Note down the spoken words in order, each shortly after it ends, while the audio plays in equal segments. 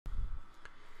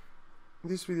In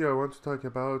this video I want to talk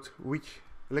about weak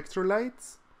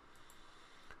electrolytes.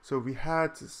 So we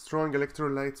had strong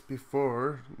electrolytes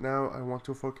before. Now I want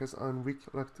to focus on weak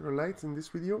electrolytes in this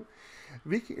video.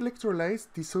 Weak electrolytes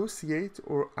dissociate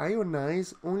or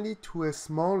ionize only to a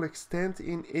small extent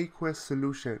in aqueous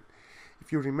solution.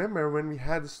 If you remember, when we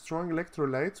had strong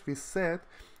electrolytes, we said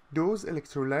those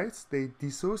electrolytes, they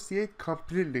dissociate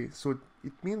completely. So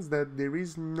it means that there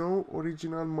is no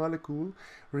original molecule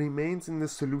remains in the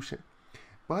solution.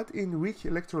 But in weak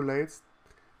electrolytes,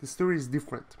 the story is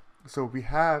different. So we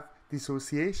have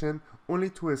dissociation only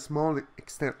to a small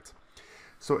extent.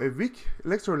 So a weak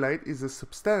electrolyte is a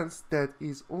substance that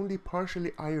is only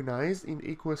partially ionized in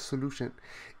aqueous solution.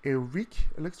 A weak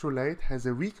electrolyte has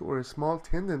a weak or a small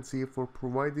tendency for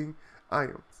providing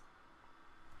ions.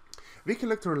 Weak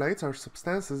electrolytes are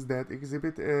substances that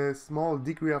exhibit a small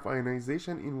degree of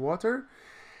ionization in water.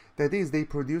 That is, they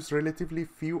produce relatively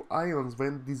few ions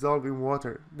when dissolved in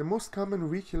water. The most common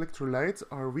weak electrolytes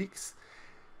are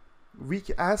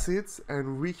weak acids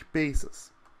and weak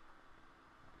bases.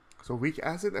 So weak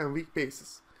acid and weak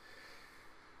bases.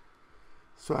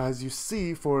 So as you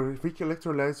see, for weak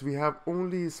electrolytes, we have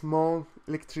only small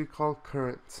electrical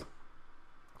current.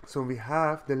 So we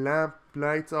have the lamp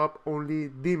lights up only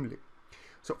dimly.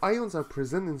 So ions are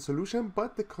present in solution,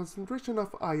 but the concentration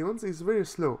of ions is very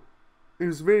slow. It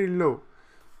is very low.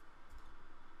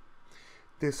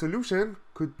 The solution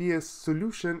could be a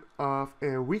solution of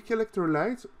a weak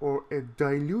electrolyte or a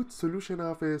dilute solution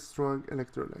of a strong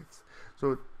electrolyte.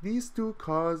 So these two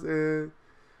cause a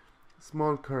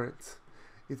small current.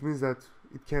 It means that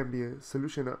it can be a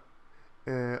solution of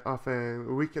a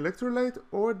weak electrolyte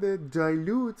or the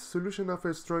dilute solution of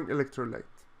a strong electrolyte.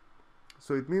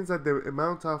 So it means that the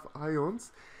amount of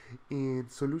ions in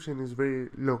solution is very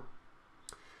low.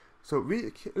 So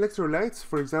weak electrolytes,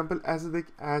 for example, acetic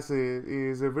acid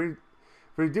is a very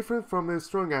different from a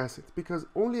strong acid because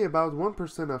only about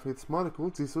 1% of its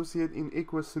molecules dissociate in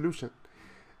aqueous solution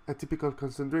at typical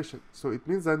concentration. So it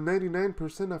means that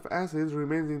 99% of acids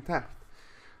remains intact.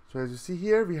 So as you see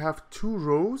here, we have two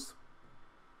rows.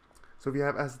 So we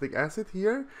have acetic acid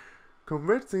here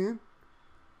converting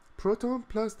proton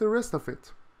plus the rest of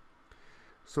it.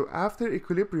 So after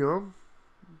equilibrium,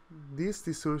 this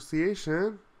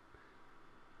dissociation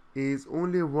is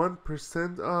only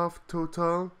 1% of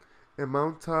total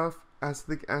amount of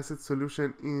acetic acid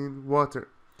solution in water.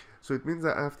 So it means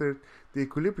that after the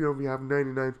equilibrium we have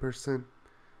 99%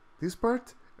 this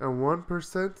part and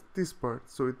 1% this part.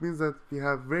 So it means that we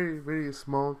have very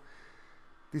small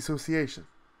dissociation.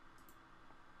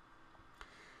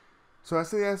 So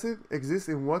acetic acid exists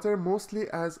in water mostly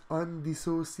as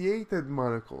undissociated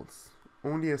molecules.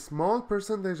 Only a small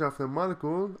percentage of the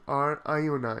molecule are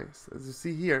ionized. As you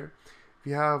see here,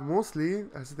 we have mostly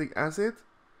acetic acid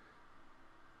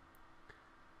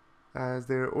as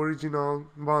their original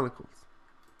molecules.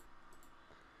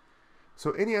 So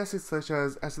any acid such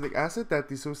as acetic acid that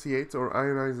dissociates or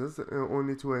ionizes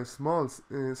only to a small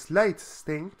slight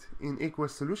extent in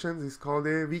aqueous solutions is called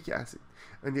a weak acid.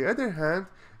 On the other hand,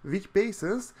 weak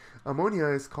bases, ammonia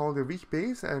is called a weak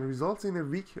base and results in a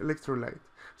weak electrolyte.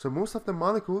 So most of the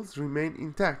molecules remain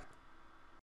intact.